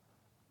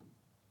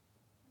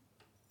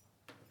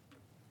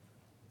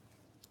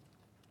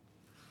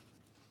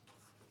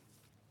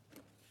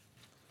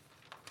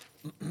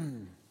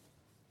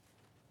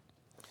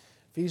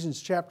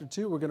Ephesians chapter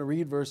 2, we're going to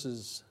read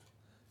verses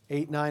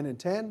 8, 9, and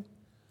 10.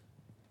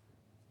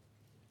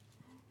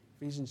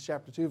 Ephesians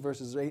chapter 2,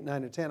 verses 8,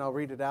 9, and 10. I'll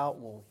read it out.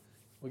 We'll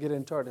get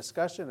into our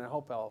discussion, and I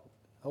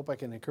hope I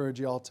can encourage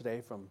you all today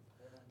from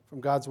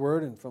God's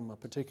Word and from a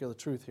particular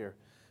truth here.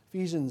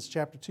 Ephesians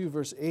chapter 2,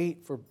 verse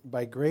 8, "For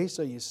by grace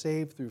are you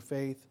saved through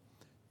faith,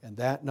 and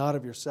that not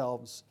of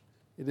yourselves.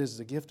 It is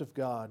the gift of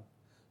God,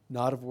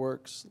 not of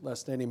works,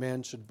 lest any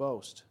man should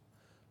boast.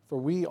 For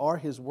we are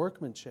His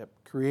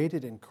workmanship,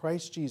 created in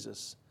Christ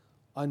Jesus,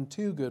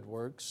 unto good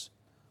works,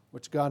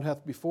 which God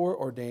hath before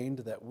ordained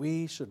that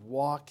we should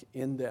walk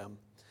in them."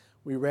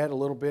 We read a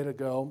little bit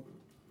ago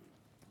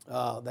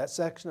that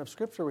section of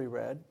Scripture we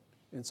read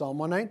in Psalm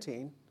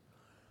 119.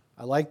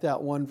 I like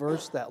that one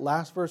verse, that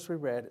last verse we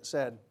read. It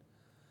said,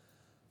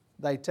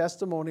 "Thy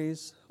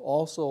testimonies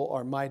also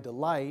are my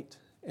delight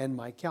and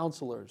my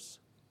counselors."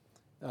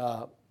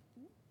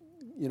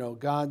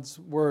 God's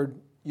Word,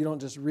 you don't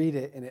just read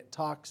it and it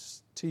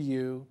talks to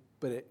you,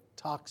 but it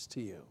talks to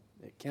you.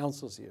 It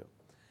counsels you.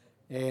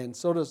 And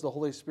so does the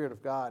Holy Spirit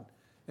of God.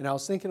 And I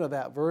was thinking of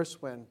that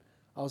verse when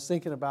I was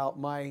thinking about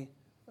my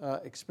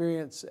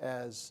experience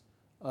as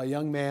a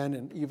young man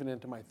and even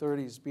into my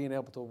 30s, being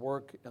able to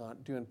work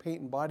doing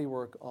paint and body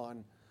work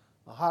on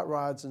hot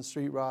rods and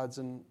street rods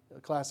and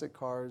classic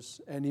cars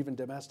and even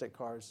domestic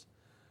cars.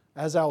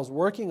 As I was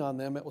working on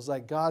them, it was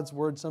like God's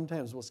Word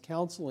sometimes was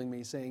counseling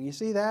me, saying, "You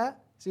see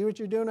that? See what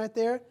you're doing right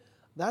there?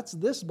 That's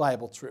this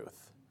Bible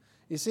truth.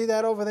 You see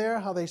that over there,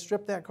 how they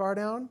stripped that car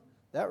down?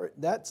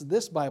 That's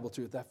this Bible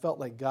truth." I felt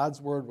like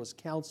God's Word was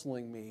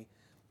counseling me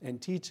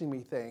and teaching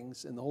me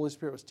things, and the Holy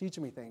Spirit was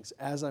teaching me things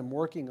as I'm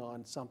working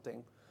on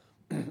something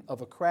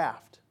of a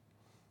craft,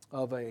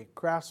 of a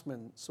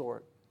craftsman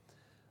sort.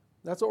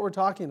 That's what we're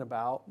talking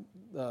about.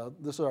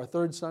 This is our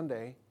third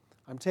Sunday.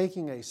 I'm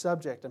taking a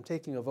subject, I'm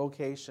taking a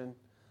vocation,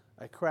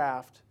 a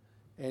craft,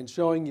 and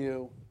showing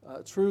you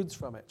truths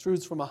from it.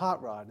 Truths from a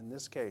hot rod in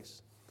this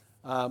case.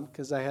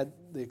 Because I had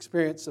the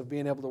experience of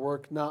being able to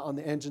work not on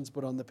the engines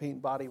but on the paint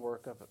and body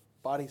work of it,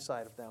 body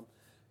side of them.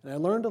 And I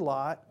learned a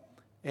lot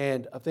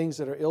and of things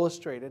that are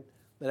illustrated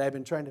that I've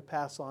been trying to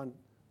pass on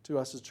to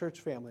us as a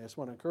church family. I just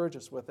want to encourage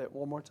us with it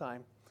one more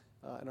time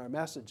in our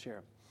message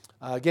here.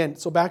 Again,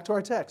 so back to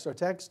our text. Our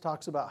text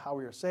talks about how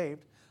we are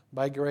saved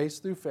by grace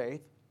through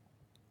faith.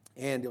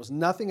 And it was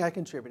nothing I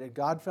contributed.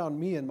 God found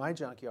me in my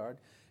junkyard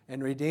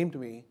and redeemed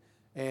me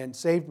and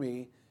saved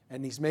me,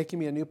 and He's making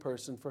me a new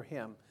person for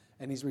Him.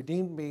 And He's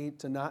redeemed me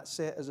to not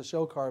sit as a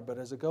show car, but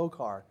as a go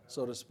car,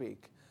 so to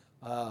speak,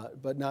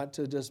 but not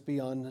to just be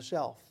on the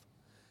shelf.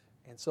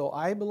 And so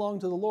I belong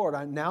to the Lord.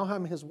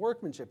 I'm His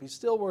workmanship. He's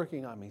still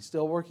working on me. He's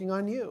still working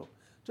on you.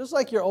 Just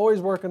like you're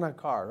always working on a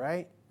car,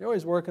 right? You're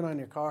always working on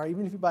your car.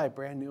 Even if you buy a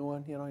brand new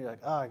one, you're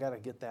like, oh, I got to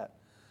get that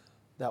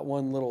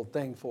one little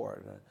thing for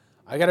it.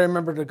 I got to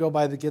remember to go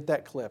get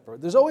that clip. Or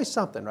there's always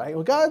something, right?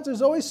 Well, God,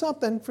 there's always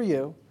something for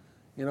you.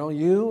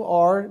 You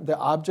are the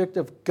object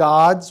of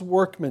God's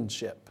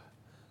workmanship.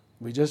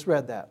 We just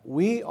read that.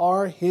 We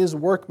are His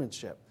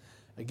workmanship.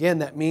 Again,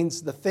 that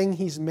means the thing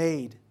He's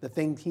made, the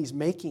thing He's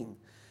making.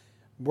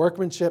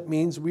 Workmanship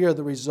means we are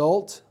the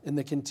result and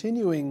the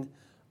continuing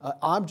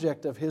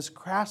object of His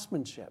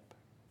craftsmanship.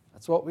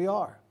 That's what we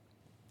are.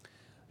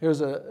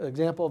 Here's an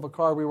example of a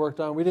car we worked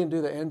on. We didn't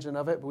do the engine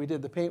of it, but we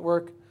did the paint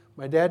work.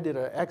 My dad did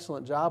an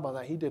excellent job on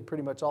that. He did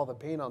pretty much all the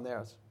paint on there.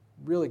 It's a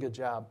really good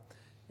job.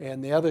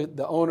 And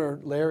the owner,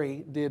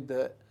 Larry, did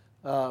the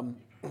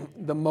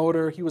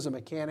motor. He was a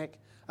mechanic.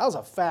 That was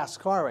a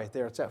fast car right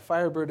there. It's at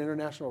Firebird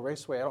International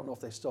Raceway. I don't know if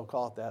they still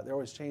call it that. They're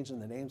always changing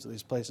the names of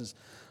these places.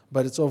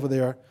 But it's over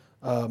there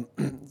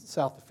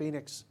south of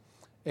Phoenix.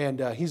 And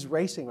he's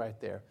racing right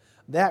there.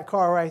 That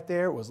car right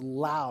there was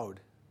loud.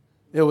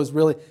 It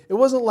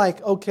wasn't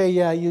like, okay,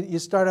 yeah, you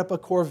start up a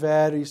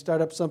Corvette or you start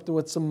up something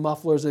with some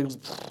mufflers.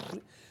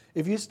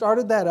 If you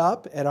started that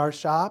up at our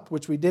shop,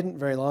 which we didn't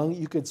very long,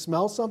 you could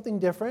smell something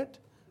different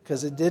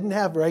because it didn't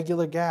have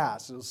regular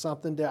gas. It was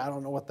something, I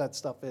don't know what that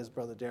stuff is,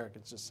 Brother Derek.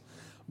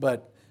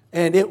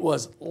 And it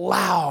was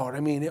loud. I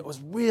mean, it was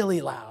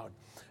really loud.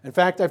 In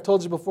fact, I've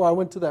told you before, I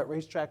went to that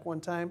racetrack one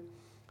time,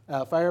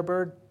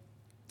 Firebird,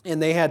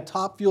 and they had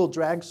Top Fuel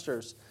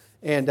dragsters.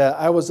 And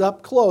I was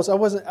up close. I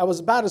was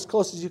about as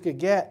close as you could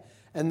get.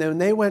 And then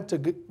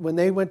when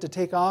they went to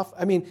take off,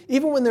 I mean,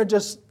 even when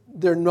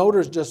their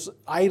motor's just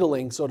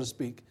idling, so to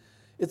speak,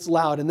 it's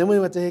loud. And then when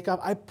we went to take off,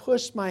 I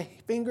pushed my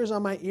fingers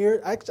on my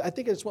ear. I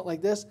think I just went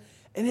like this,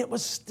 and it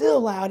was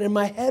still loud in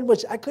my head,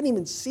 which I couldn't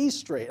even see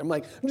straight. I'm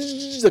like,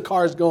 the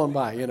car's going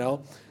by, It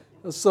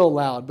was so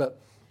loud. But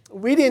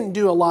we didn't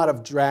do a lot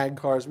of drag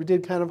cars. We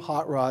did kind of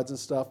hot rods and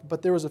stuff,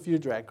 but there was a few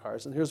drag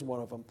cars, and here's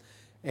one of them.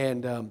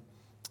 And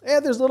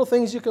there's little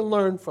things you can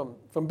learn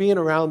from being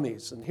around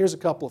these. And here's a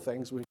couple of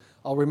things.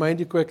 I'll remind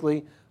you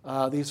quickly.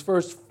 These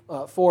first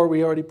four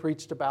we already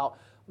preached about.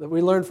 That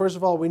we learned, first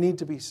of all, we need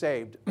to be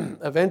saved.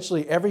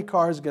 Eventually, every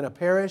car is going to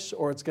perish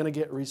or it's going to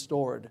get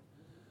restored.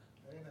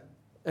 Amen.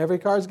 Every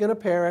car is going to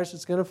perish.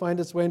 It's going to find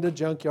its way into a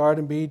junkyard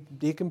and be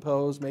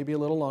decomposed, maybe a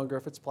little longer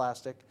if it's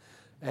plastic.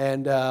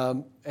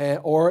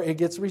 or it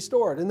gets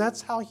restored. And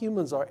that's how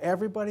humans are.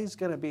 Everybody's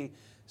going to be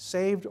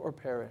saved or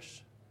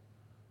perish.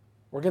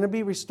 We're going to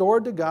be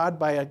restored to God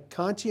by a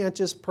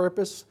conscientious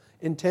purpose,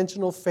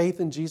 intentional faith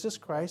in Jesus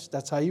Christ.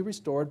 That's how you're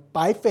restored,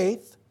 by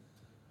faith,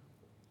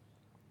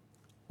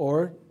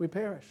 or we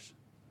perish.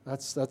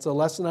 That's a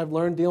lesson I've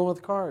learned dealing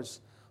with cars.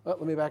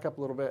 Let me back up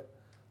a little bit.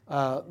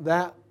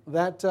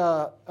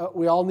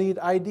 We all need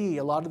ID.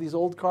 A lot of these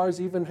old cars,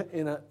 even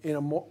in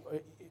a more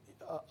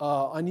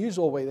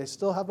unusual way, they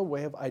still have a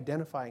way of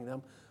identifying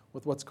them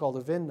with what's called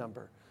a VIN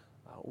number.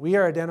 We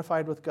are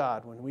identified with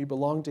God. When we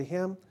belong to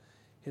Him,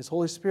 His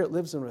Holy Spirit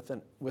lives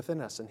within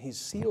us, and He's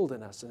sealed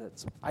in us, and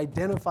it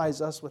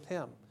identifies us with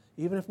Him,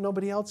 even if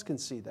nobody else can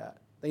see that.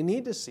 They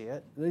need to see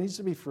it. There needs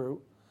to be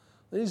fruit.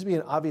 There needs to be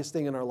an obvious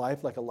thing in our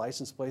life, like a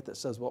license plate that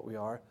says what we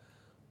are.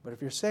 But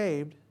if you're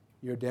saved,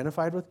 you're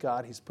identified with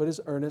God. He's put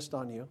His earnest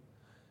on you,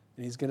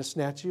 and He's going to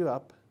snatch you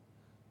up,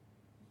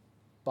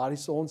 body,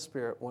 soul, and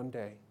spirit, one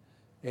day.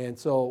 And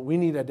so we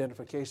need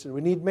identification.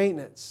 We need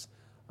maintenance.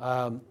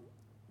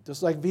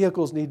 Just like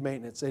vehicles need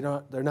maintenance.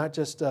 They're not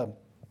just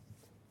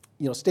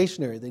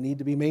stationary. They need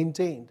to be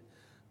maintained.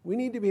 We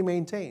need to be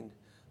maintained.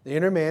 The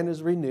inner man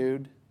is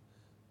renewed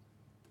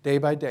day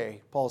by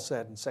day, Paul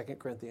said in 2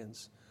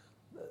 Corinthians.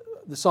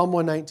 The Psalm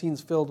 119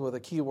 is filled with a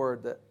key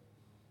word that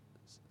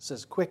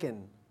says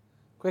quicken.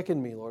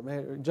 Quicken me, Lord.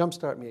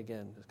 Jumpstart me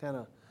again. Just kind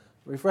of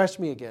refresh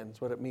me again is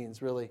what it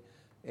means, really.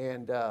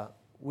 And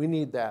we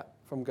need that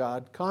from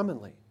God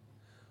commonly.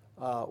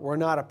 We're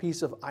not a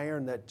piece of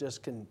iron that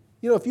just can,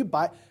 if you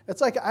buy, it's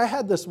like I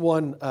had this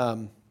one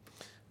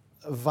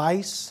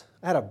vise.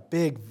 I had a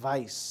big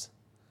vise.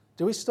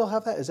 Do we still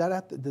have that? Is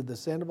that did the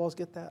Sandoval's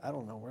get that? I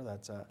don't know where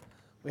that's at.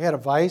 We had a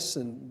vise,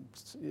 and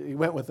you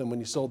went with them when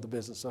you sold the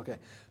business. Okay.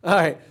 All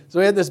right. So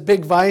we had this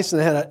big vise,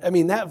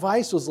 and that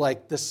vise was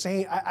like the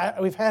same.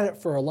 We've had it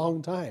for a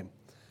long time.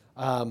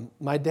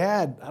 My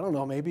dad, I don't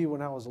know, maybe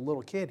when I was a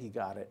little kid, he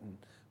got it. And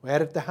we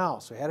had it at the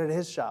house. We had it at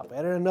his shop. We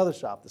had it at another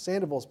shop. The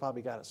Sandoval's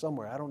probably got it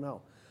somewhere. I don't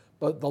know.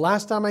 But the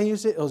last time I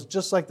used it, it was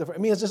just like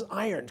it's just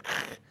iron.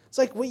 It's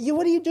like, what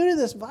do you do to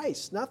this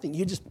vise? Nothing.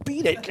 You just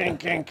beat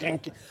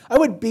it. I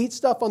would beat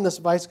stuff on this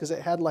vise because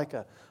it had like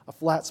a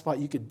flat spot.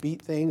 You could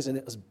beat things, and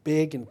it was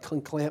big and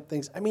clamp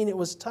things. I mean, it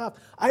was tough.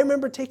 I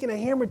remember taking a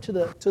hammer to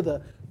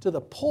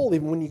the pole.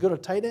 Even when you go to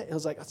tighten it, it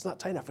was like, it's not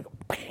tight enough. I go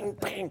bang,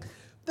 bang.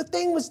 The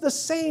thing was the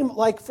same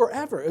like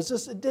forever. It's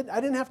just I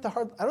didn't have to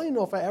I don't even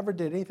know if I ever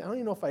did anything. I don't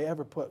even know if I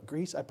ever put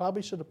grease. I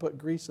probably should have put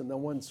grease in the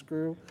one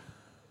screw.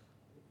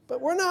 But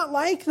we're not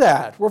like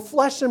that. We're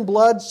flesh and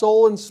blood,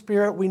 soul and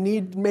spirit. We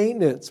need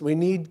maintenance. We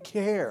need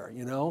care,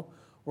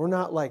 We're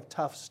not like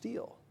tough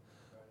steel.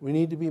 We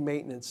need to be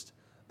maintained.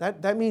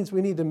 That means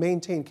we need to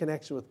maintain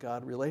connection with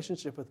God,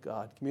 relationship with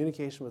God,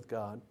 communication with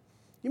God.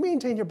 You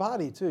maintain your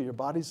body too. Your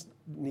body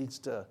needs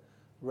to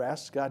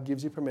rest. God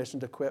gives you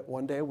permission to quit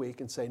one day a week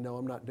and say, no,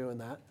 I'm not doing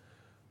that.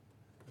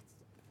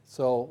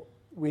 So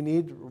we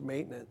need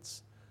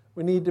maintenance.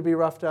 We need to be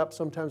roughed up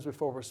sometimes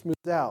before we're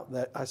smoothed out.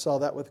 I saw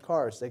that with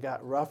cars. They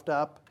got roughed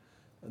up,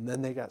 and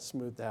then they got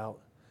smoothed out.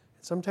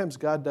 And sometimes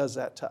God does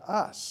that to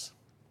us.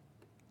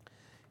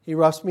 He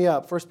roughs me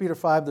up. 1 Peter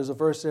 5, there's a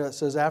verse there that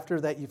says,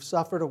 after that you've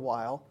suffered a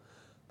while,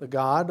 the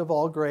God of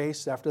all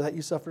grace, after that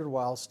you suffered a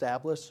while,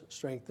 establish,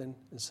 strengthen,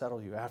 and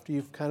settle you. After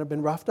you've kind of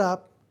been roughed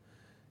up,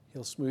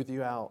 He'll smooth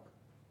you out.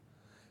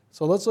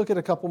 So let's look at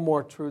a couple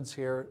more truths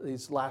here,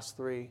 these last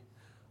three.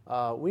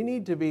 We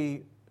need to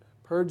be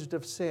purged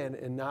of sin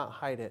and not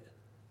hide it.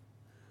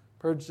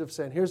 Purged of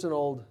sin. Here's an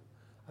old,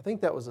 I think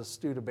that was a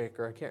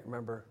Studebaker, I can't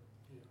remember,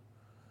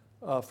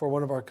 for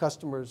one of our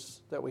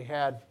customers that we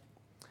had.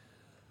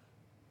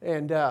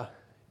 And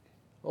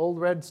old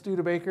red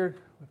Studebaker,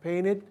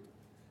 painted.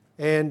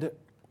 And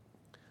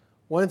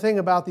one thing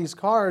about these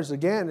cars,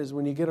 again, is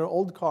when you get an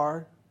old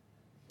car,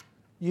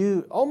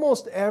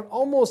 almost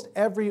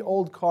every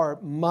old car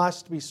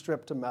must be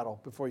stripped to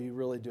metal before you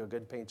really do a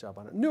good paint job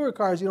on it. Newer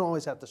cars, you don't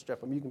always have to strip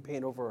them. You can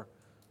paint over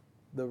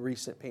the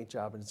recent paint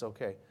job and it's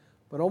okay.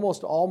 But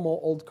almost all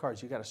old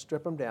cars, you got to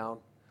strip them down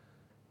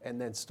and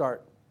then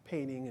start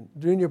painting and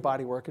doing your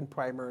body work and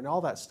primer and all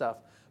that stuff.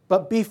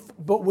 But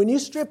when you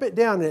strip it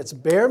down and it's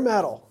bare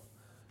metal,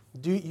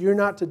 you're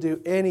not to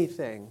do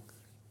anything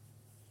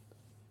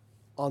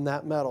on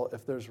that metal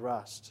if there's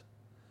rust.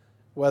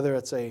 Whether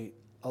it's a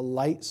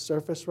light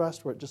surface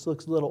rust where it just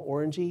looks a little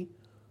orangey,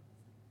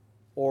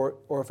 or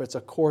if it's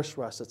a coarse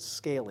rust that's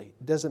scaly.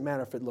 It doesn't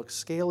matter if it looks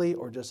scaly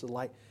or just a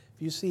light.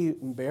 If you see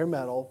bare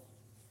metal,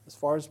 as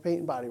far as paint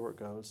and bodywork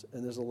goes,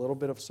 and there's a little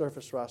bit of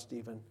surface rust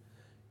even,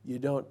 you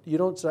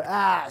don't say,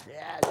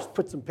 just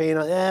put some paint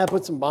on,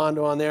 put some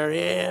Bondo on there.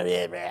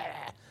 It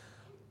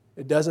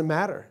doesn't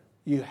matter.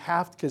 You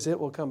have to, because it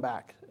will come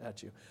back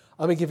at you.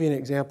 Let me give you an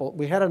example.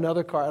 We had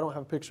another car. I don't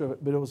have a picture of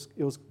it, but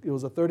it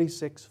was a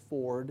 36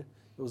 Ford.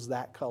 It was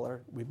that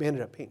color. We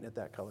ended up painting it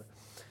that color.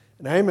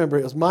 And I remember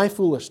it was my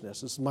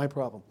foolishness. This is my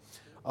problem.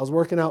 I was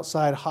working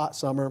outside, hot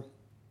summer.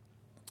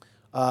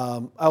 I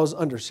was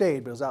under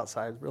shade, but it was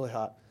outside, really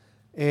hot.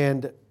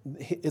 And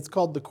it's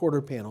called the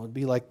quarter panel. It'd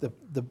be like the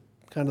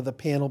kind of the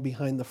panel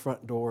behind the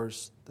front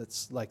doors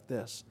that's like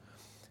this.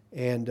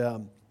 And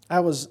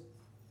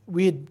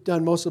we had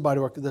done most of the body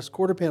work. This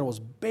quarter panel was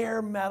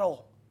bare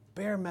metal.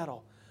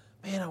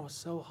 Man, I was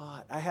so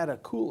hot. I had a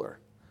cooler.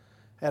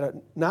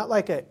 Not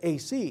like an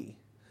AC,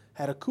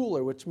 had a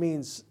cooler, which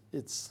means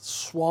it's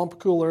swamp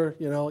cooler,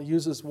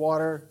 uses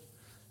water,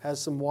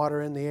 has some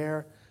water in the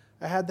air.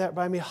 I had that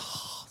by me.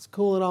 It's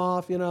cooling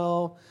off,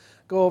 Go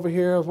over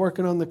here. I was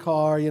working on the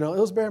car, it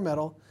was bare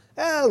metal.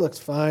 It looks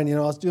fine, I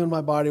was doing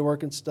my body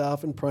work and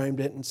stuff and primed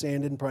it and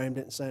sanded and primed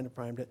it and sanded and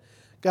primed it.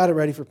 Got it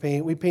ready for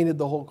paint. We painted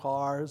the whole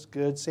car. It was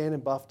good. Sanded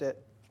and buffed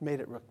it. Made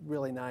it look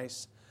really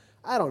nice.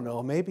 I don't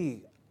know,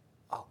 maybe,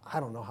 I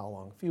don't know how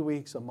long, a few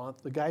weeks, a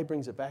month. The guy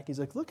brings it back. He's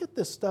like, look at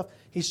this stuff.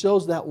 He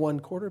shows that one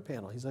quarter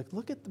panel. He's like,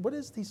 look at, what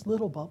is these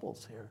little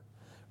bubbles here?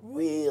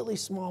 Really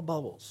small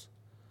bubbles.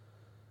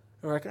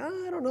 And we're like,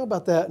 I don't know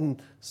about that.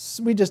 And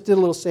we just did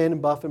a little sand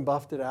and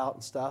buffed it out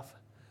and stuff.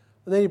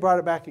 And then he brought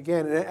it back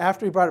again. And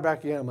after he brought it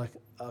back again, I'm like,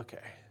 okay,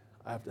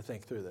 I have to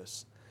think through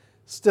this.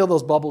 Still,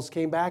 those bubbles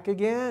came back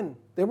again.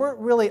 They weren't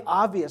really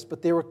obvious,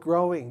 but they were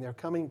growing. They're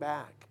coming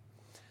back.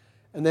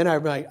 And then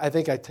I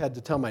think I had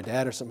to tell my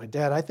dad or something.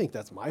 Dad, I think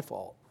that's my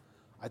fault.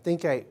 I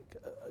think I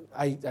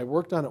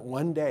worked on it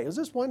one day. It was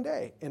just one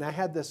day. And I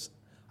had this,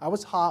 I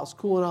was hot, I was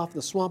cooling off.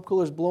 The swamp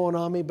cooler's blowing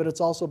on me, but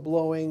it's also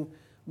blowing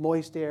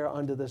moist air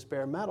onto this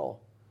bare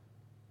metal.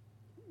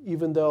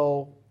 Even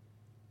though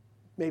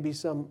maybe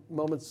some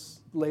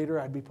moments later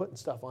I'd be putting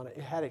stuff on it.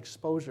 It had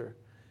exposure.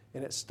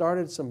 And it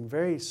started some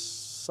very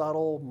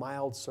subtle,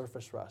 mild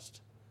surface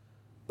rust.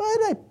 But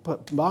I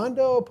put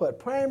Mondo, put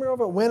primer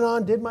over it, went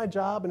on, did my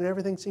job, and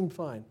everything seemed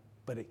fine.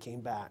 But it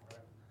came back.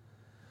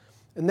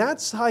 And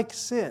that's like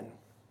sin.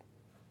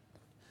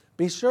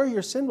 Be sure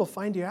your sin will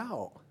find you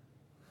out.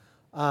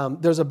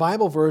 There's a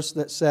Bible verse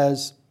that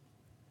says,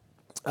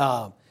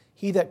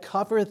 he that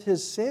covereth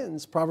his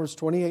sins, Proverbs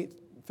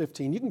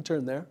 28:15. You can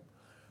turn there.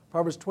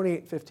 Proverbs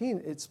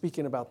 28:15, it's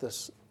speaking about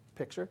this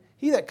picture.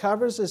 He that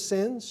covers his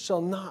sins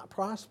shall not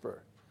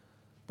prosper.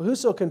 But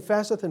whoso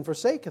confesseth and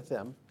forsaketh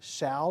them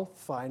shall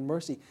find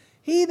mercy.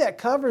 He that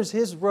covers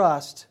his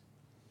rust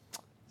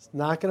is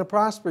not going to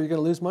prosper. You're going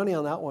to lose money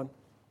on that one.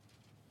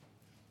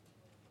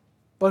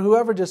 But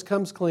whoever just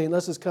comes clean,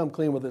 let's just come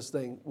clean with this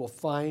thing, will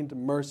find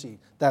mercy.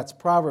 That's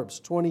Proverbs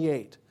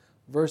 28,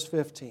 verse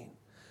 15.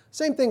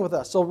 Same thing with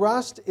us. So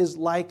rust is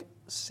like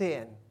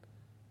sin.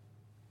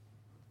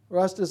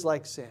 Rust is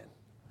like sin.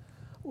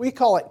 We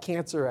call it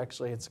cancer,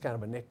 actually. It's kind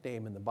of a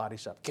nickname in the body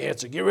shop.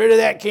 Cancer, get rid of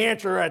that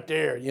cancer right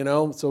there,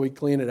 So we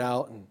clean it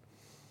out.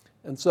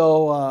 And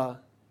so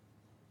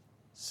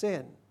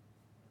sin,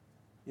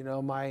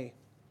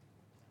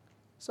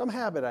 some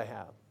habit I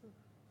have,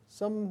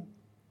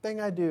 something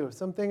I do,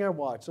 something I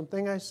watch,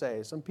 something I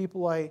say, some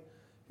people I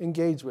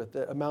engage with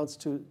that amounts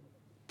to,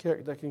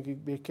 that can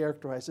be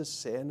characterized as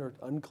sin or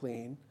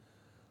unclean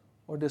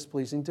or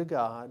displeasing to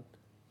God.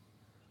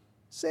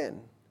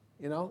 Sin,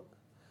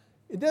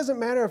 It doesn't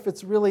matter if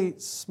it's really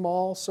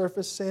small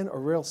surface sin or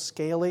real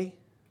scaly.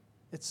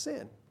 It's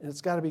sin, and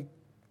it's got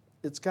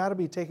to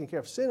be taken care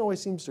of. Sin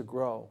always seems to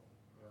grow.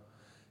 Yeah.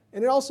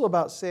 And it also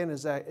about sin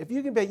is that if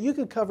you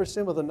can cover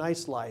sin with a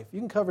nice life. You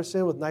can cover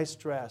sin with nice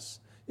dress.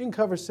 You can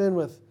cover sin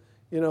with,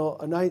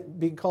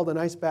 being called a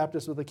nice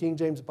Baptist with a King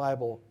James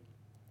Bible.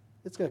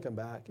 It's going to come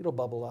back. It'll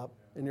bubble up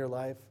in your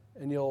life,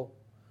 and it'll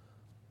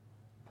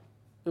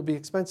be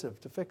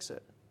expensive to fix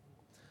it.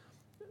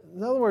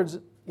 In other words,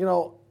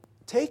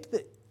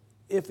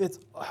 if it's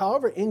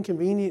however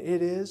inconvenient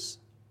it is,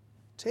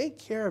 take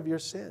care of your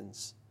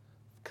sins.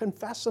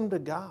 Confess them to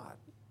God.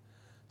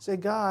 Say,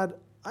 God,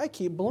 I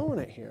keep blowing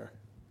it here.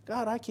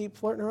 God, I keep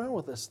flirting around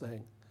with this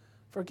thing.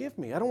 Forgive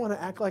me. I don't want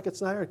to act like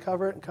it's not there,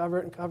 cover it and cover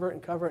it and cover it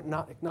and cover it and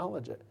not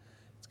acknowledge it.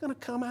 It's going to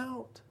come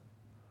out.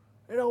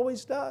 It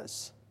always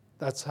does.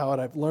 That's how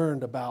I've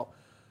learned about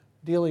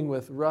dealing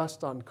with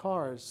rust on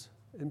cars.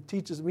 It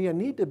teaches me I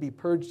need to be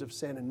purged of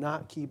sin and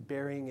not keep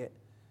burying it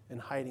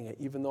and hiding it,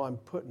 even though I'm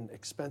putting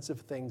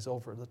expensive things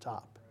over the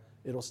top.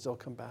 It'll still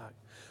come back.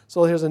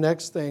 So here's the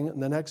next thing,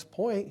 and the next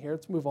point here,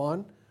 let's move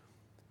on,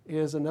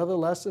 is another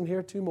lesson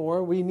here, two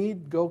more. We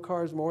need go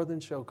cars more than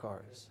show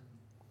cars.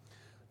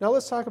 Now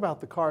let's talk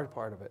about the car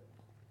part of it.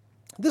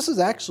 This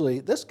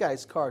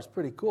guy's car is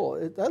pretty cool.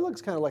 That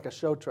looks kind of like a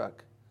show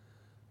truck.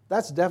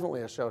 That's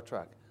definitely a show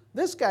truck.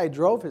 This guy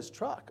drove his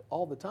truck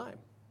all the time.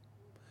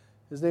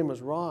 His name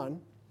was Ron.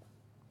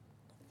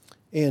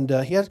 And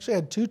he actually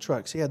had two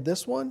trucks. He had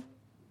this one.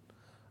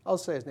 I'll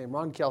say his name,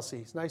 Ron Kelsey.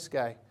 He's a nice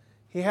guy.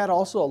 He had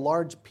also a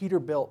large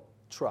Peterbilt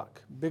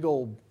truck, big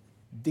old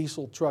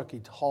diesel truck.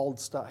 He hauled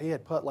stuff. He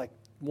had put like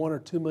 1 or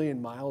 2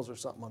 million miles or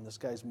something on this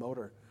guy's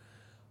motor,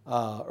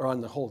 or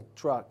on the whole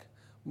truck.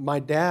 My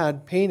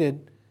dad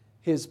painted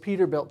his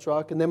Peterbilt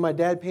truck, and then my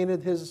dad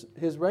painted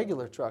his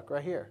regular truck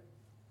right here.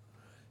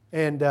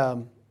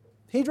 And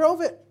he drove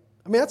it.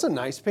 I mean, that's a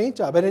nice paint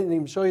job. I didn't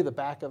even show you the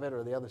back of it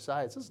or the other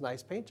side. It's a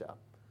nice paint job.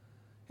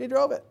 He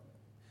drove it.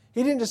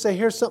 He didn't just say,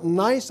 here's something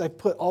nice. I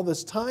put all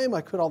this time, I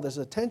put all this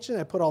attention,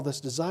 I put all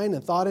this design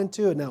and thought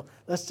into it. Now,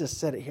 let's just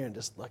set it here and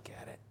just look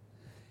at it.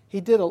 He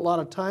did a lot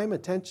of time,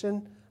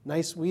 attention,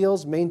 nice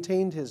wheels,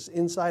 maintained his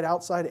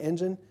inside-outside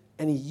engine,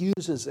 and he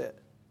uses it.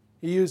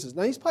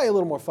 Now, he's probably a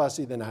little more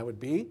fussy than I would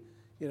be,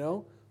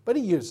 but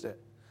he used it.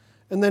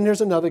 And then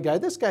there's another guy.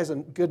 This guy's a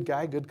good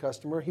guy, good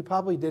customer. He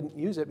probably didn't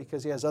use it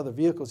because he has other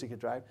vehicles he could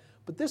drive.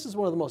 But this is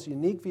one of the most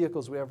unique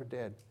vehicles we ever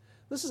did.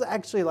 This is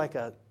actually like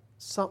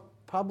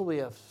probably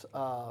a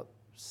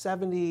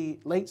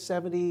late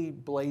 70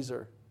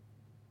 Blazer,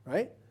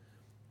 right?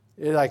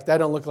 That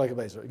don't look like a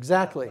Blazer.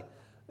 Exactly.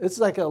 It's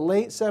like a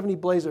late 70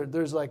 Blazer.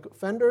 There's like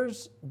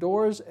fenders,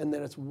 doors, and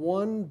then it's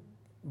one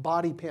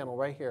body panel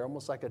right here,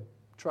 almost like a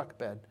truck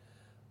bed.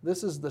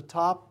 This is the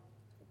top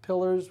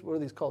pillars. What are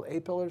these called?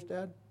 A-pillars,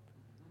 Dad?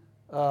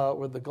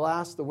 With the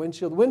glass, the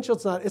windshield. The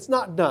windshield's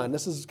not done.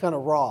 This is kind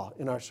of raw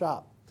in our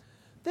shop.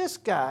 This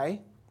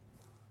guy,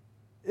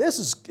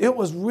 it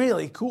was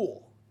really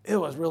cool. It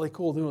was really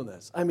cool doing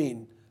this. I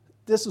mean,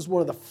 this is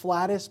one of the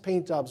flattest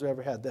paint jobs we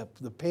ever had.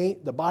 The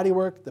paint, the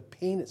bodywork, the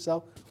paint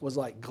itself was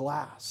like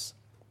glass.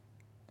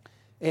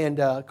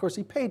 And of course,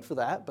 he paid for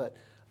that, but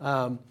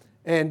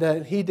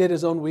he did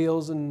his own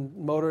wheels and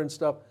motor and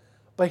stuff.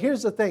 But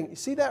here's the thing. You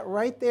see that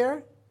right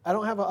there? I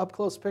don't have an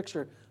up-close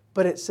picture,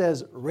 but it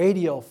says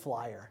radio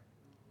flyer,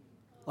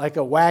 like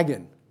a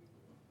wagon.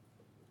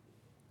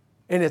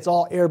 And it's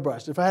all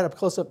airbrushed. If I had a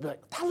close-up, I'd be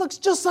like, that looks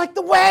just like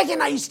the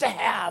wagon I used to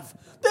have.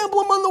 The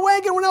emblem on the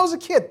wagon when I was a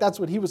kid. That's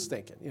what he was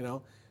thinking,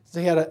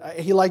 So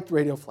he liked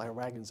radio flyer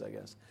wagons, I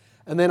guess.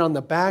 And then on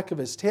the back of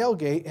his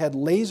tailgate had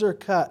laser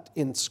cut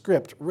in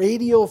script,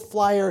 radio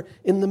flyer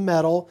in the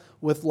metal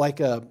with like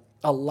a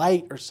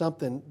light or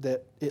something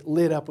that it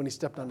lit up when he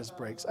stepped on his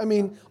brakes. I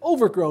mean,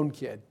 overgrown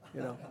kid,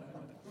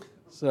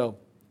 So,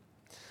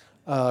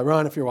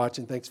 Ron, if you're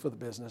watching, thanks for the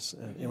business.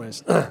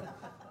 Anyways.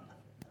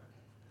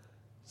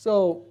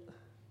 So,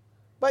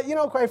 but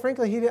quite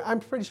frankly, I'm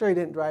pretty sure he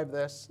didn't drive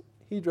this.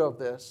 He drove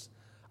this.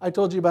 I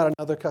told you about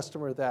another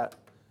customer that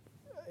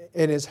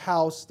in his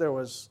house there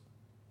was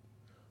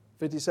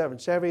 57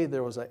 Chevy,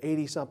 there was an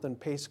 80-something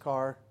pace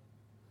car,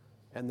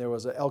 and there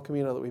was an El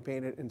Camino that we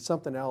painted, and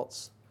something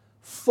else.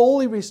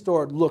 Fully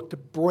restored, looked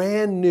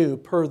brand new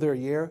per their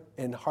year,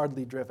 and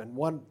hardly driven.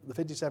 The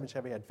 57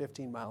 Chevy had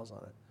 15 miles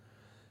on it.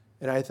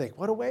 And I think,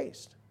 what a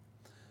waste.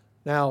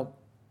 Now,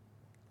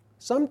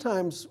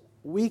 sometimes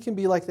we can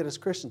be like that as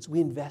Christians.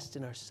 We invest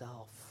in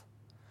ourselves.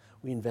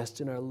 We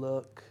invest in our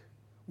look.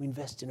 We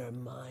invest in our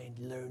mind,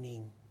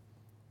 learning,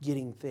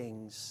 getting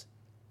things,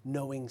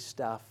 knowing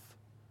stuff.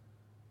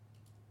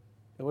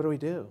 And what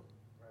do?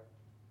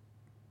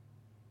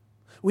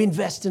 We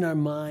invest in our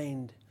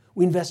mind.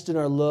 We invest in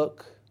our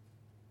look.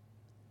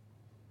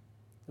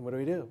 And what do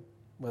we do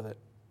with it?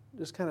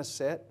 Just kind of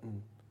sit.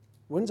 And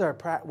when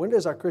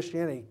does our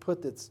Christianity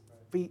put its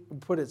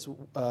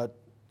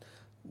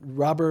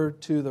rubber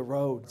to the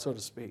road, so to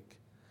speak?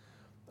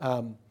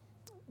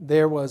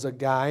 There was a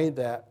guy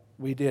that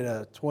we did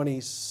a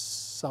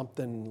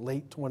 20-something,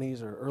 late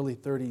 20s or early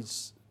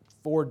 30s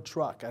Ford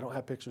truck. I don't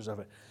have pictures of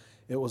it.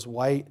 It was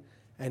white,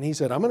 and he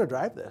said, I'm going to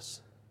drive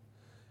this.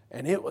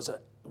 And it was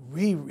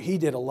he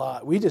did a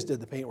lot. We just did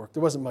the paintwork.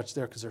 There wasn't much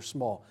there because they're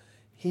small.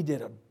 He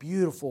did a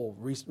beautiful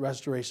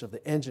restoration of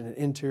the engine and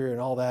interior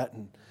and all that.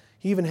 And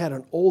he even had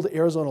an old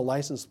Arizona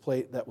license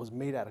plate that was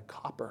made out of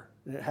copper.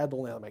 And it had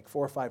only like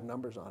 4 or 5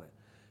 numbers on it.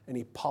 And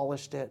he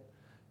polished it,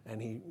 and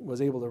he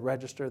was able to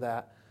register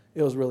that.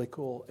 It was really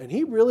cool. And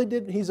he really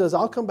did. He says,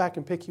 I'll come back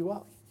and pick you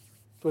up.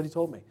 That's what he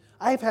told me.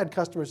 I've had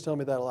customers tell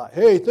me that a lot.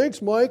 Hey,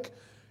 thanks, Mike.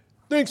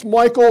 Thanks,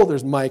 Michael.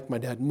 There's Mike, my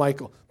dad,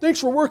 Michael. Thanks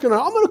for working on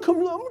it. I'm going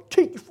to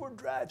take you for a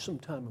drive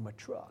sometime in my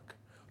truck.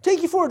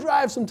 Take you for a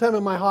drive sometime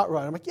in my hot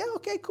rod. I'm like, yeah,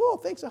 okay, cool.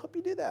 Thanks. I hope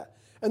you do that.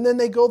 And then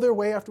they go their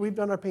way after we've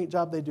done our paint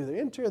job. They do their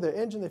interior, their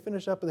engine, they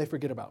finish up, and they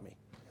forget about me.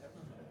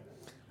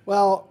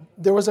 Well,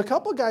 there was a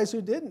couple guys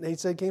who didn't.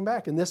 They came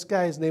back, and this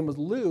guy's name was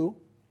Lou.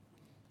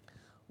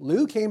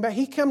 Lou came back.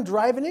 He came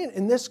driving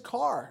in this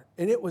car,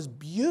 and it was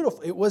beautiful.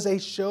 It was a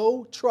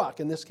show truck,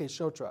 in this case,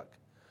 show truck.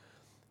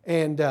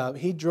 And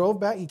he drove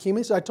back. He came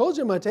in. He said, I told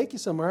you I'm going to take you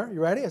somewhere. You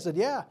ready? I said,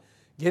 yeah.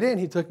 Get in.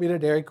 He took me to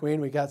Dairy Queen.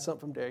 We got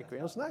something from Dairy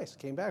Queen. It was nice.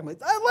 Came back. I'm like,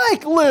 I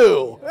like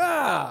Lou.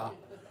 Yeah.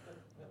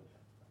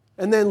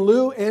 And then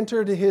Lou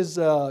entered his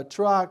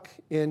truck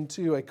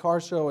into a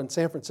car show in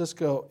San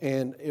Francisco,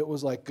 and it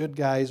was like Good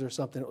Guys or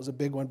something. It was a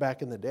big one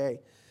back in the day.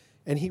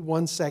 And he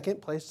won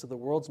second place to the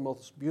world's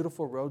most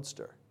beautiful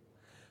roadster.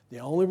 The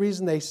only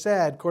reason they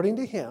said, according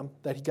to him,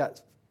 that he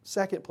got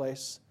second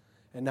place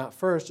and not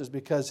first is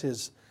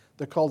because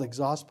they're called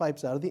exhaust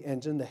pipes out of the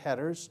engine. The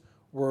headers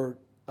were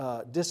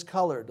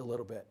discolored a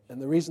little bit.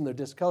 And the reason they're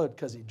discolored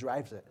because he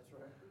drives it.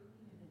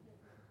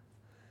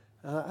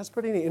 That's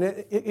pretty neat.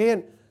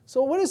 And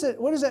so what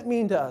does that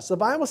mean to us? The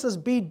Bible says,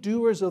 be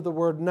doers of the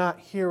word, not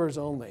hearers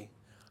only.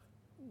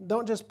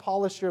 Don't just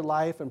polish your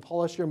life and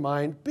polish your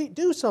mind.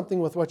 Do something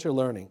with what you're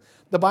learning.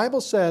 The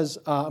Bible says,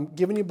 I'm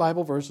giving you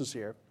Bible verses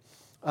here.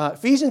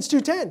 Ephesians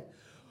 2:10.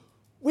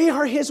 We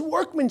are his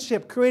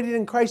workmanship, created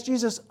in Christ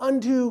Jesus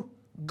unto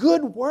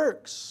good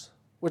works,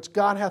 which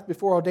God hath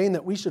before ordained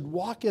that we should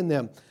walk in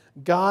them.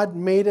 God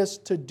made us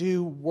to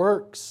do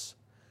works,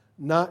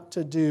 not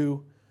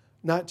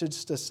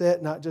just to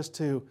sit, not just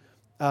to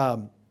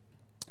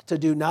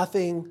do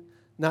nothing,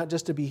 not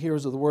just to be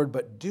hearers of the word,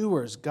 but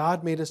doers.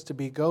 God made us to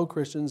be go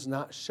Christians,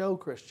 not show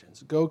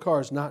Christians. Go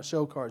cars, not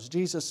show cars.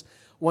 Jesus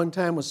one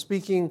time was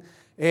speaking,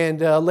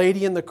 and a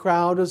lady in the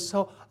crowd was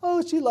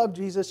she loved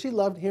Jesus. She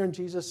loved hearing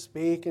Jesus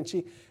speak. And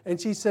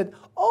she said,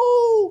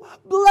 "Oh,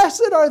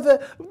 blessed are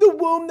the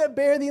womb that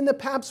bare thee and the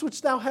paps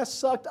which thou hast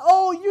sucked.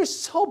 Oh, you're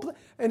so blessed."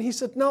 And he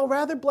said, "No,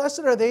 rather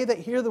blessed are they that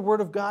hear the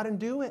word of God and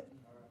do it."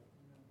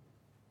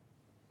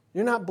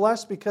 You're not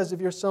blessed because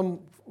of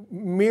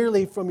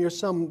merely from your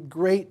some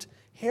great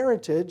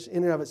heritage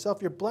in and of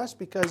itself. You're blessed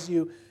because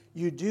you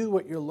do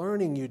what you're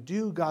learning. You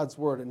do God's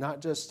word and not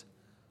just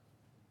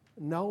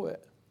know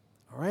it.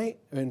 All right?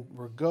 And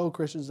we're go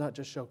Christians, not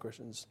just show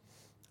Christians.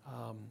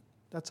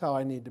 That's how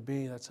I need to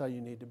be. That's how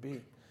you need to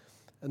be.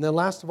 And then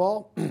last of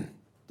all,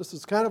 this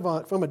is kind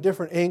of from a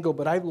different angle,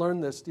 but I've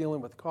learned this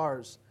dealing with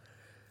cars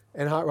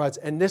and hot rods.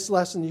 And this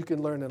lesson you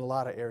can learn in a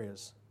lot of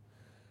areas,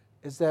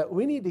 is that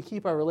we need to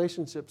keep our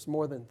relationships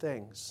more than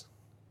things.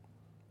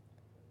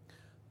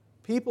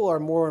 People are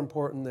more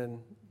important than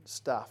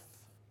stuff.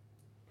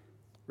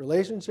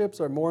 Relationships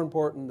are more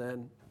important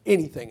than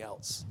anything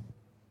else.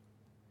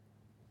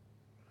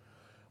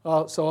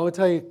 So I'm going to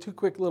tell you two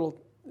quick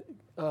little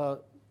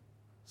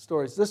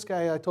stories. This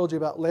guy I told you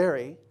about,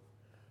 Larry.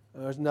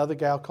 There's another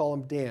guy, I'll call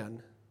him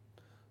Dan.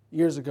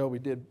 Years ago we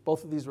did,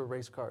 both of these were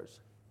race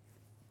cars.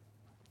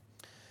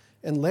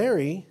 And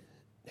Larry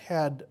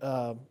had,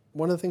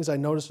 one of the things I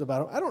noticed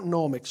about him, I don't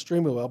know him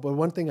extremely well, but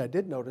one thing I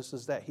did notice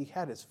is that he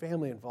had his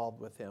family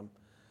involved with him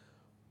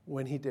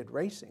when he did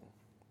racing.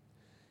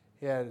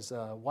 He had his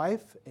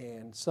wife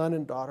and son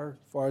and daughter.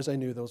 As far as I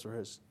knew, that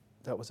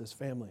was his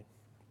family.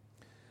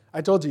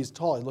 I told you he's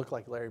tall. He looked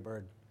like Larry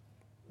Bird.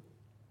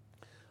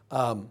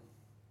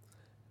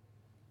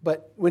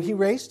 But when he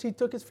raced, he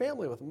took his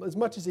family with him as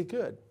much as he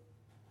could.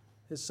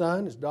 His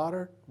son, his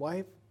daughter,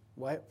 wife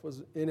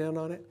was in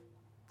on it.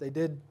 They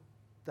did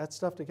that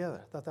stuff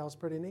together. I thought that was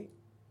pretty neat.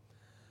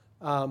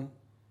 And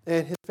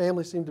his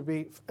family seemed to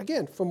be,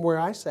 again, from where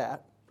I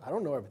sat, I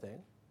don't know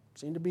everything,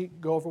 seemed to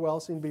go over well,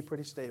 seemed to be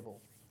pretty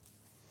stable.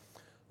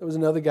 There was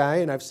another guy,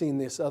 and I've seen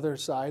this other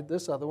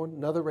one,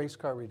 another race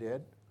car we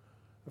did.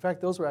 In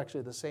fact, those were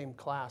actually the same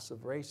class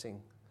of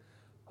racing.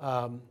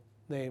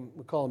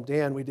 We call him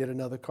Dan. We did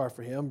another car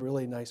for him,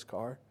 really nice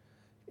car.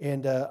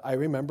 And I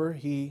remember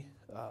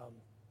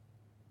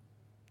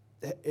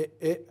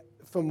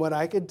from what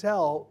I could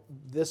tell,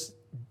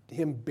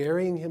 him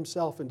burying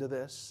himself into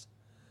this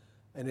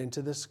and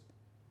into this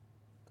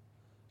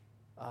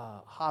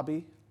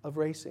hobby of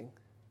racing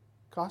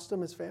cost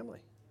him his family.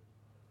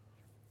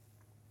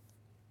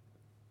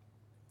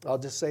 I'll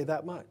just say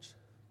that much.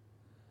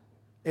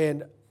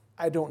 And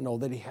I don't know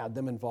that he had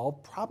them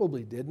involved.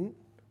 Probably didn't.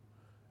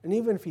 And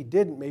even if he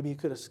didn't, maybe he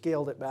could have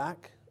scaled it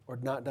back or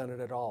not done it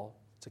at all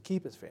to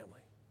keep his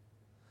family.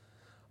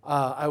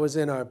 I was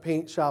in a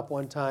paint shop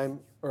one time,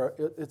 or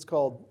it's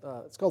called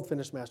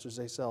Finish Masters.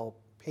 They sell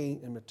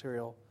paint and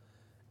material.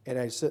 And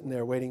I was sitting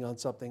there waiting on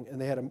something, and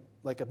they had a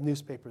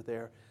newspaper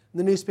there. And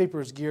the newspaper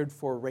was geared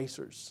for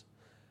racers.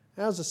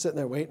 And I was just sitting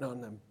there waiting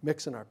on them,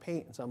 mixing our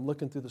paint. And so I'm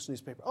looking through this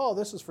newspaper. Oh,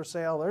 this is for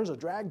sale. There's a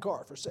drag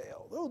car for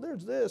sale. Oh,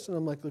 there's this. And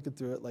I'm looking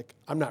through it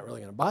I'm not really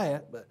going to buy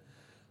it, but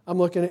I'm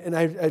looking at it. And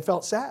I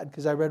felt sad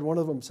because I read one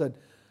of them said,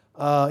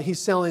 he's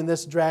selling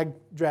this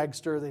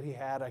dragster that he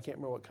had. I can't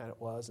remember what kind it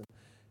was. And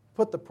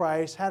put the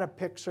price, had a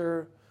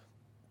picture,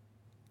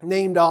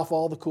 named off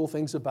all the cool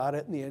things about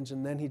it in the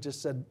engine. Then he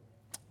just said,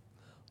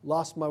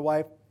 lost my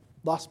wife,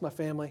 lost my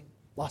family,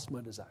 lost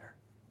my desire.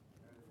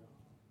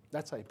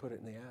 That's how he put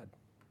it in the ad.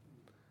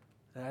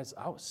 And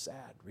I was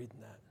sad reading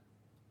that.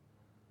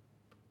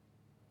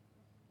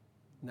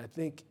 And I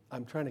think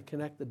I'm trying to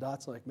connect the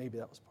dots maybe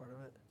that was part of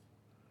it.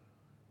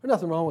 There's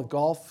nothing wrong with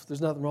golf.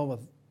 There's nothing wrong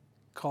with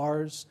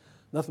cars.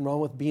 Nothing wrong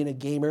with being a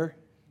gamer.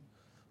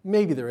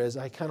 Maybe there is.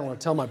 I kind of want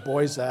to tell my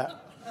boys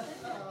that.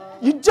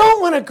 You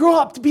don't want to grow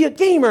up to be a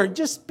gamer.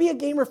 Just be a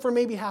gamer for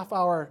maybe half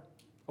hour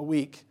a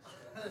week.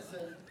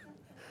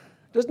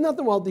 There's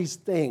nothing wrong with these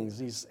things,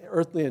 these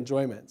earthly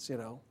enjoyments,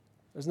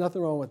 There's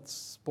nothing wrong with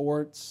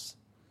sports.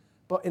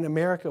 But in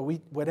America,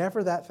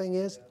 whatever that thing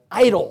is,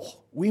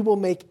 idol. We will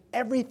make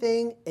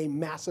everything a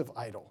massive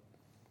idol.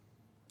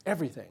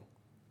 Everything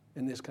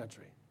in this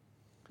country.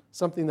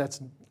 Something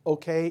that's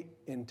okay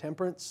in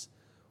temperance,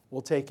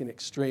 we'll take an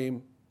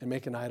extreme and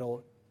make an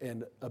idol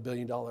and a $1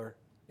 billion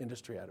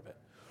industry out of it.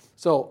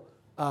 So,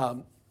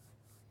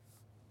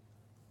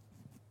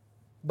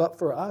 but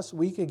for us,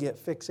 we can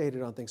get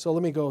fixated on things. So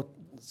let me go,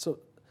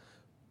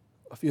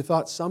 a few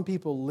thoughts. Some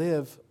people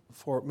live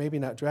for, maybe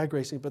not drag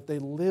racing, but they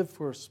live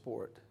for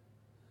sport.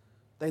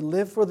 They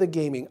live for the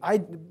gaming.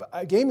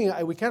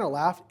 We kind of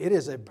laughed. It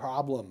is a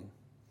problem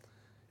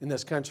in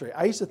this country.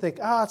 I used to think,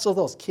 so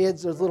those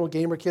kids, those little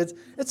gamer kids.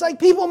 It's like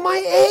people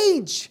my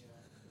age.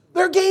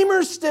 They're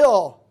gamers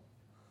still.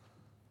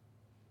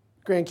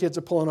 Grandkids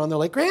are pulling on. They're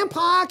like,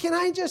 Grandpa, can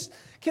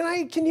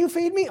you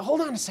feed me?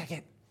 Hold on a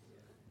second.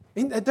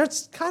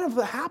 That's kind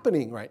of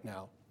happening right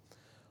now.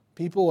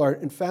 People are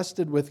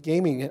infested with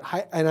gaming,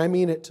 and I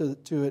mean it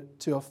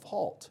to a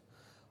fault.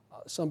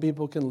 Some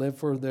people can live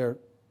for their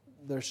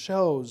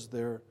shows,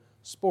 their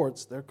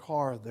sports, their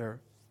car,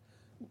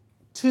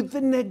 to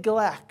the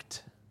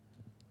neglect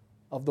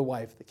of the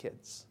wife, the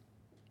kids,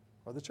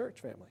 or the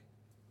church family.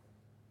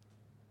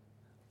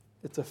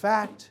 It's a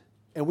fact,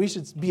 and we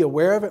should be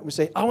aware of it. We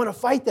say, I want to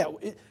fight that.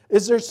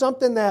 Is there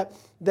something that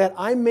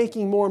I'm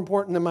making more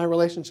important than my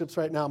relationships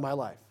right now in my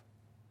life?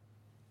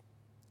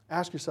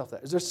 Ask yourself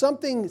that. Is there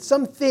something,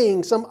 some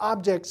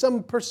object,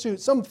 some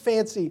pursuit, some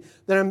fancy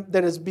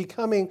that is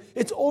becoming,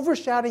 it's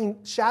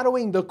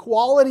overshadowing the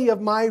quality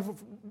of my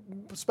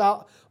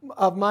spouse,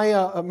 of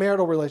my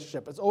marital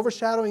relationship. It's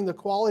overshadowing the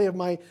quality of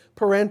my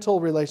parental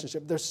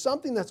relationship. There's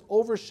something that's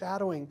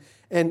overshadowing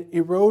and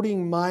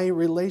eroding my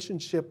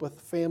relationship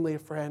with family,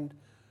 friend,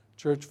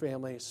 church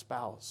family,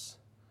 spouse.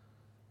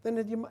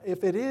 Then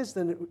if it is,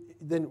 then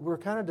we're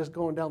kind of just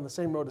going down the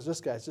same road as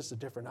this guy. It's just a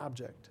different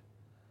object.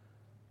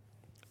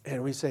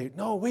 And we say,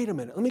 no, wait a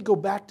minute. Let me go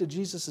back to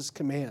Jesus'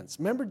 commands.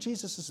 Remember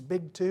Jesus'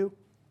 big two?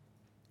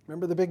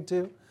 Remember the big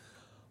two?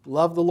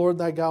 Love the Lord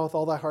thy God with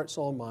all thy heart,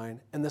 soul, and mind.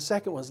 And the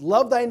second was,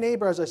 love thy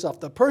neighbor as thyself.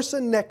 The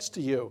person next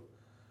to you.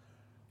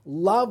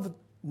 Love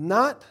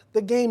not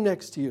the game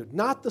next to you,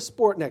 not the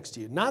sport next to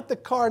you, not the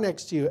car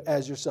next to you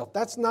as yourself.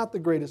 That's not the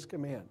greatest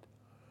command.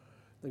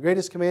 The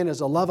greatest command is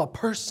to love a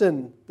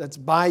person that's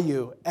by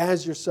you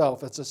as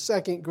yourself. That's the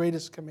second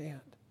greatest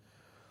command.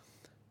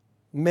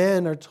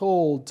 Men are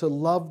told to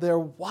love their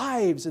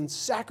wives and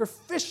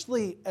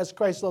sacrificially as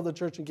Christ loved the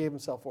church and gave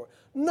himself for it.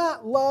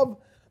 Not love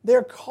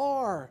their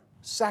car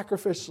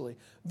sacrificially,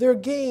 their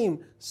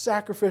game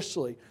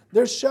sacrificially,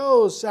 their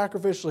shows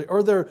sacrificially,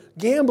 or their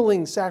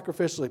gambling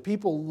sacrificially.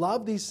 People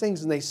love these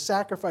things and they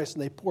sacrifice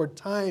and they pour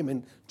time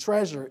and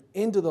treasure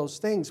into those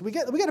things. We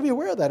got to be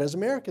aware of that as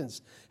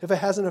Americans if it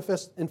hasn't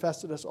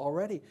infested us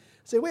already.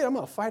 Say, wait, I'm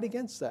going to fight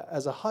against that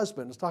as a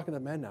husband. I was talking to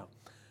men now.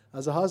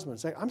 As a husband,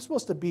 say, I'm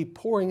supposed to be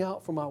pouring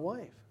out for my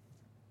wife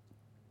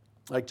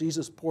like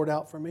Jesus poured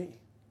out for me.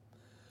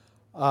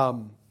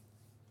 And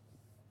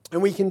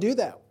we can do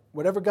that.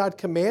 Whatever God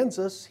commands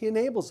us, he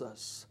enables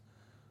us.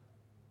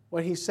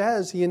 What he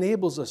says, he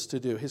enables us to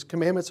do. His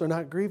commandments are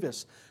not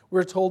grievous.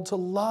 We're told to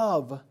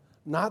love,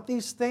 not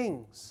these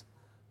things,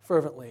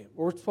 fervently.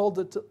 We're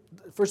told to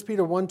 1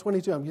 Peter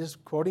 1:22. I'm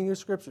just quoting you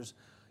scriptures.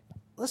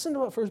 Listen to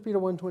what 1 Peter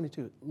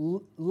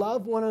 1:22.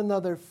 Love one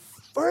another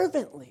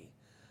fervently.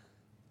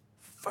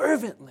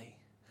 Fervently.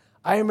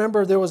 I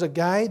remember there was a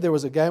guy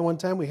one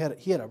time,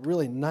 he had a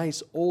really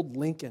nice old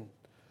Lincoln.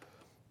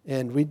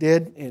 And we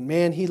did, and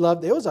man, he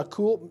loved it. It was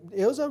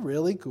a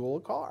really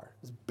cool car.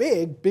 It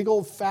was big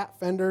old fat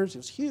fenders. It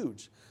was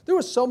huge. There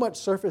was so much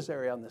surface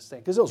area on this thing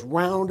because it was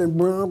round and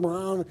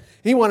brown.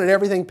 He wanted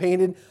everything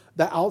painted,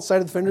 the outside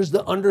of the fenders,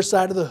 the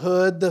underside of the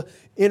hood, the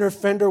inner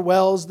fender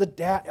wells,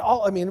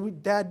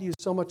 Dad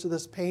used so much of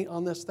this paint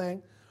on this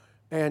thing.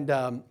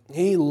 And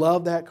he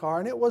loved that car,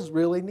 and it was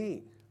really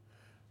neat.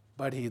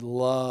 But he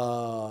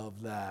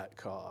loved that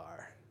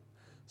car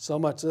so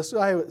much. This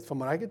guy, from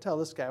what I could tell,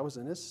 this guy was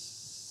in his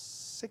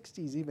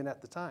 60s even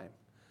at the time.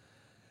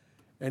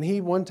 And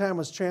he one time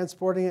was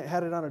transporting it,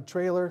 had it on a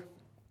trailer,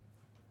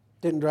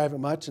 didn't drive it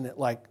much, and it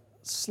like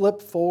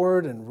slipped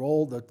forward and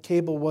rolled. The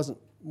cable wasn't,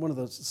 one of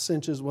those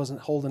cinches wasn't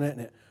holding it,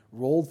 and it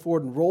rolled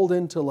forward and rolled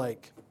into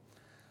like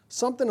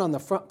something on the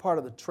front part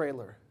of the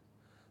trailer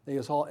that he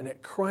was hauling, and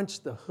it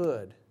crunched the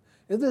hood.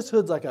 And this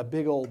hood's like a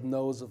big old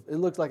nose it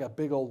looks like a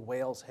big old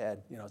whale's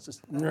head. It's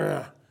just,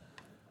 that's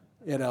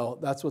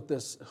what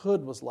this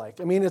hood was like.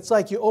 I mean, it's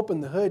like you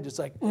open the hood, it's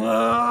like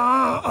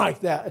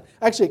that.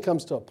 Actually, it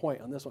comes to a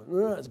point on this one.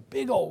 It's a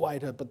big old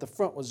white hood, but the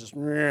front was just,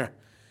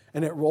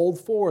 and it rolled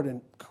forward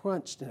and it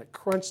crunched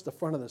the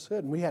front of this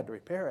hood, and we had to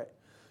repair it.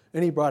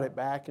 And he brought it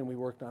back, and we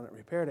worked on it and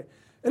repaired it.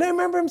 And I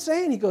remember him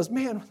saying, he goes,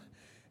 man,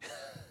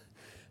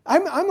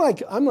 I'm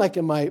like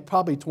in my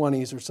probably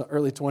 20s or so,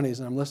 early 20s,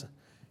 and I'm listening.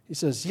 He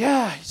says,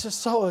 yeah, he's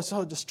just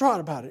so distraught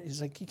about it. He's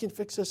like, you can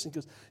fix this. And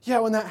he goes, yeah,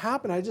 when that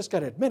happened, I just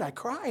got to admit, I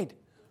cried.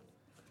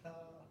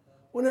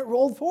 When it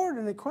rolled forward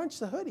and it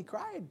crunched the hood, he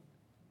cried.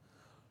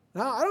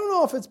 Now, I don't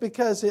know if it's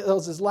because it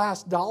was his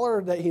last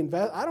dollar that he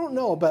invested. I don't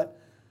know, but,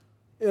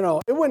 it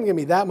wouldn't give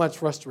me that much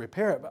for us to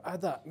repair it. But I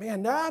thought,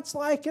 man, that's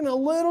like a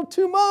little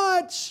too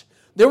much.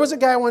 There was a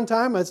guy one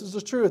time, this is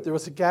the truth, there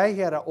was a guy, he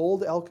had an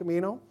old El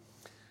Camino,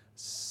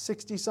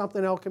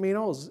 60-something El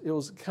Camino. It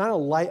was kind of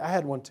light. I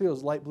had one too. It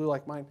was light blue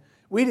like mine.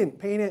 We didn't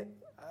paint it.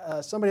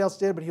 Somebody else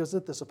did, but he was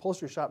at this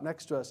upholstery shop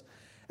next to us.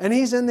 And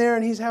he's in there,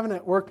 and he's having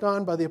it worked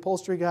on by the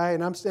upholstery guy,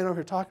 and I'm standing over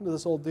here talking to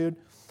this old dude.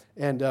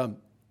 And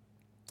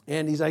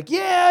he's like,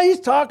 yeah, he's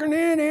talking,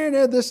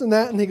 this and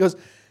that. And he goes,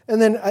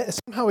 and then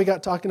somehow we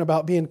got talking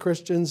about being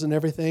Christians and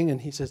everything,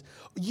 and he says,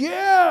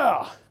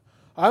 yeah,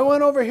 I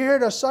went over here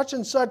to such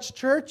and such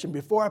church, and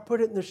before I put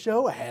it in the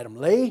show, I had them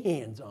lay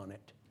hands on it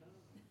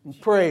and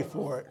pray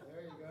for it.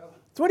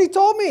 That's what he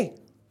told me.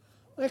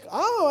 Like,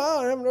 oh,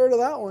 wow, I haven't heard of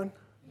that one.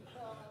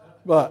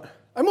 But,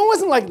 it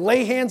wasn't like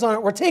lay hands on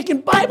it. We're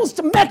taking Bibles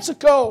to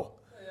Mexico.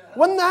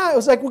 Wasn't that? It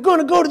was like, we're going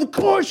to go to the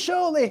core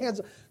show, lay hands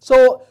on it.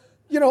 So,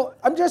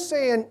 I'm just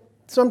saying,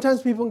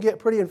 sometimes people can get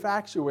pretty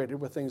infatuated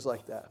with things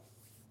like that.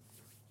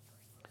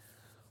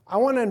 I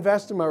want to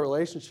invest in my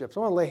relationships. I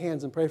want to lay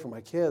hands and pray for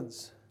my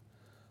kids.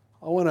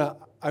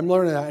 I'm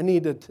learning that I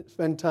need to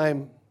spend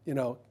time,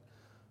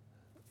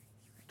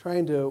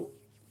 trying to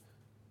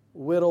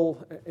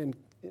whittle and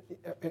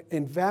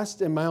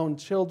invest in my own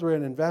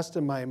children, invest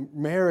in my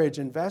marriage,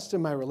 invest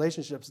in my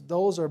relationships.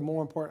 Those are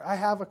more important. I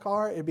have a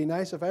car. It'd be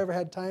nice if I ever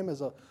had time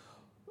as a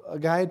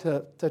guy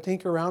to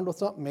tinker around with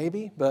something,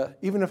 maybe. But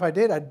even if I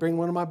did, I'd bring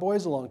one of my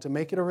boys along to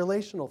make it a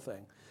relational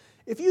thing.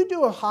 If you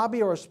do a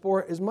hobby or a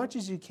sport, as much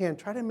as you can,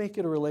 try to make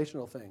it a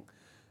relational thing.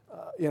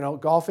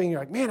 Golfing, you're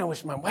like, man, I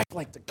wish my wife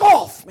liked to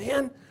golf,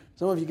 man.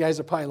 Some of you guys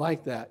are probably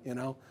like that,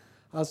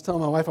 I was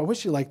telling my wife, I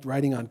wish you liked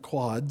riding on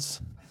quads,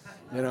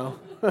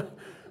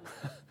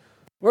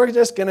 We're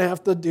just going to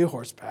have to do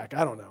horseback.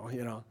 I don't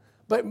know,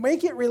 But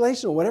make it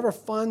relational, whatever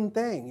fun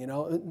thing,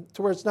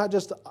 to where it's not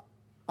just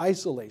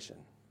isolation,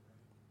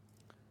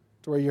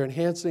 to where you're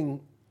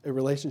enhancing a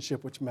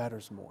relationship which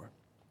matters more.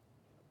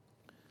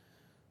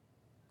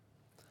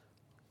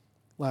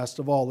 Last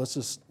of all,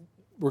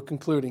 we're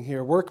concluding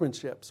here,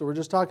 workmanship. So we're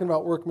just talking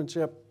about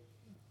workmanship.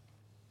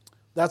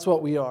 That's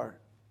what we are.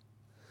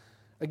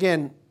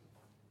 Again,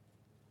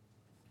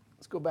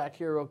 let's go back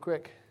here real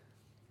quick.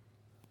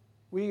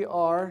 We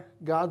are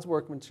God's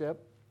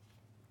workmanship.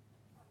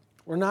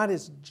 We're not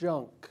His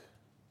junk.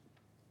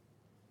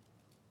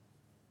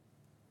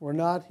 We're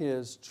not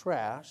His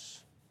trash.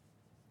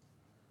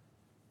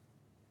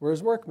 We're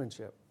His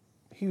workmanship.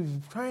 He's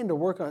trying to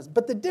work on us.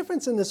 But the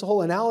difference in this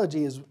whole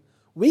analogy is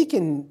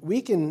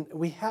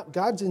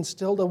God's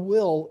instilled a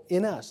will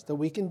in us that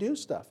we can do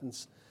stuff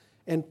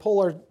and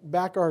pull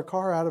our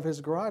car out of His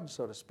garage,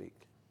 so to speak.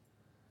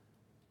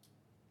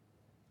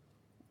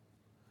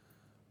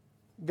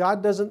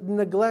 God doesn't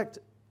neglect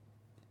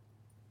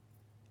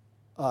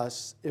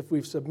us if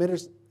we've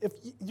submitted. If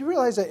you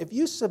realize that if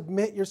you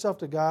submit yourself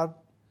to God,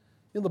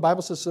 the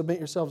Bible says submit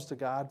yourselves to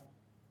God.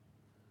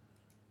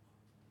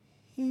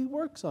 He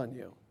works on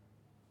you.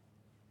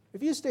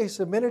 If you stay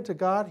submitted to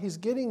God, He's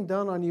getting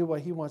done on you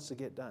what He wants to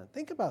get done.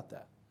 Think about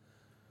that.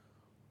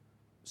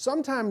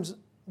 Sometimes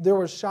there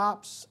were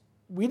shops,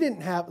 we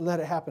didn't let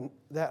it happen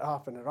that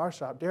often at our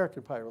shop. Derek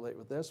could probably relate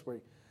with this, where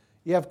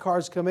you have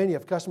cars come in, you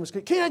have customers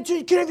come, can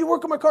I have you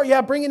work on my car?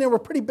 Yeah, bring it in. We're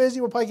pretty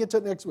busy. We'll probably get to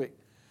it next week.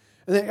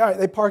 And then, all right,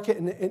 they park it,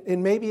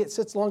 and maybe it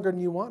sits longer than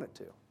you want it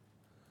to.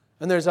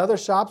 And there's other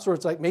shops where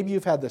it's like, maybe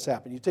you've had this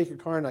happen. You take your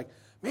car and like,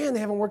 man, they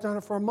haven't worked on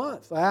it for a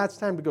month. It's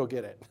time to go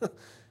get it.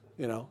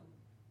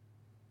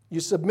 You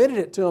submitted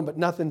it to them, but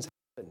nothing's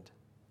happened.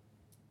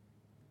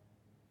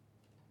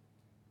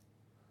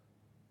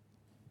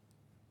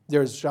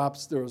 There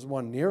was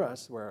one near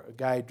us where a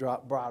guy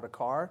brought a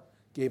car,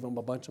 gave him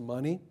a bunch of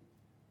money,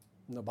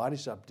 and the body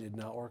shop did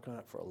not work on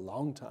it for a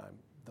long time.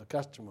 The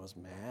customer was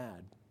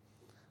mad.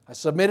 I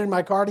submitted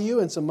my car to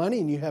you and some money,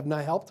 and you have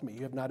not helped me.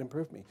 You have not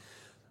improved me.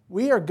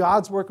 We are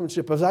God's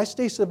workmanship. As I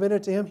stay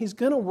submitted to Him, He's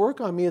going to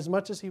work on me as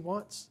much as He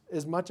wants,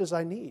 as much as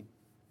I need.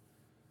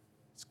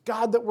 It's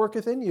God that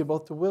worketh in you,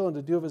 both to will and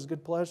to do of His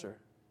good pleasure.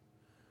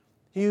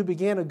 He who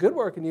began a good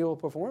work in you will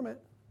perform it.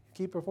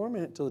 Keep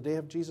performing it until the day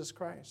of Jesus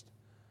Christ.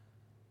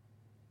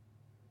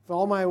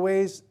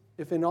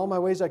 If in all my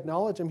ways I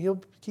acknowledge Him,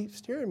 He'll keep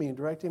steering me and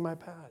directing my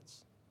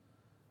paths.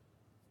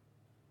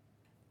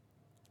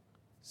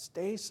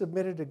 Stay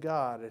submitted to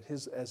God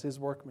as His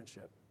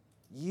workmanship.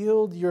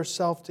 Yield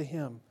yourself to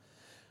Him.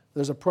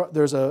 There's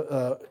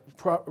a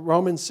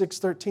Romans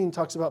 6:13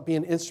 talks about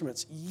being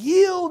instruments.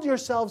 Yield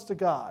yourselves to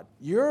God.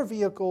 You're a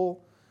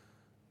vehicle,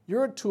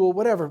 you're a tool,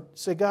 whatever.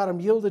 Say, God, I'm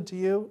yielded to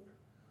you.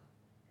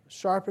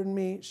 Sharpen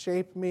me,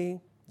 shape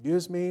me,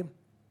 use me.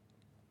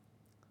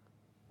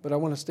 But I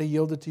want to stay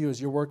yielded to you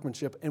as your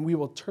workmanship, and we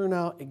will turn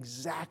out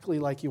exactly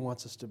like He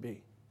wants us to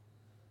be.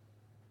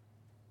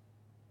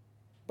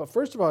 But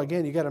first of all,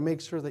 again, you got to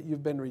make sure that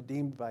you've been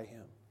redeemed by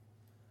Him.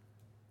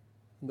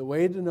 And the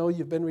way to know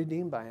you've been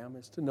redeemed by Him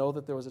is to know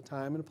that there was a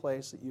time and a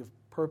place that you've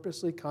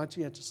purposely,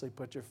 conscientiously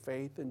put your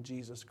faith in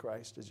Jesus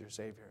Christ as your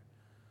Savior.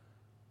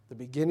 The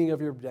beginning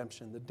of your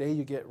redemption, the day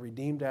you get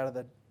redeemed out of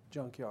the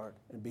junkyard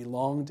and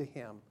belong to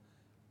Him,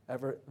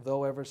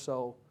 though ever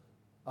so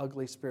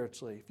ugly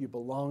spiritually, if you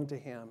belong to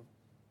Him,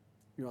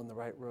 you're on the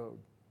right road.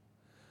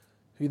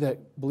 He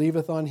that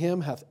believeth on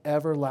Him hath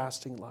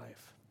everlasting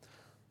life.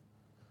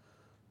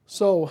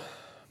 So,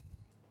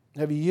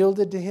 have you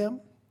yielded to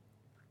Him?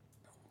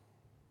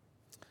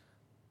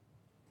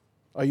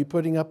 Are you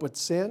putting up with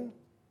sin?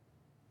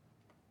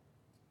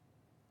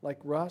 Like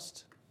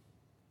rust?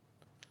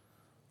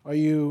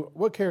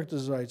 What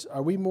characteristics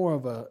are we more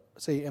of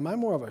am I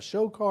more of a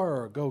show car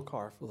or a go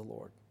car for the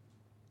Lord?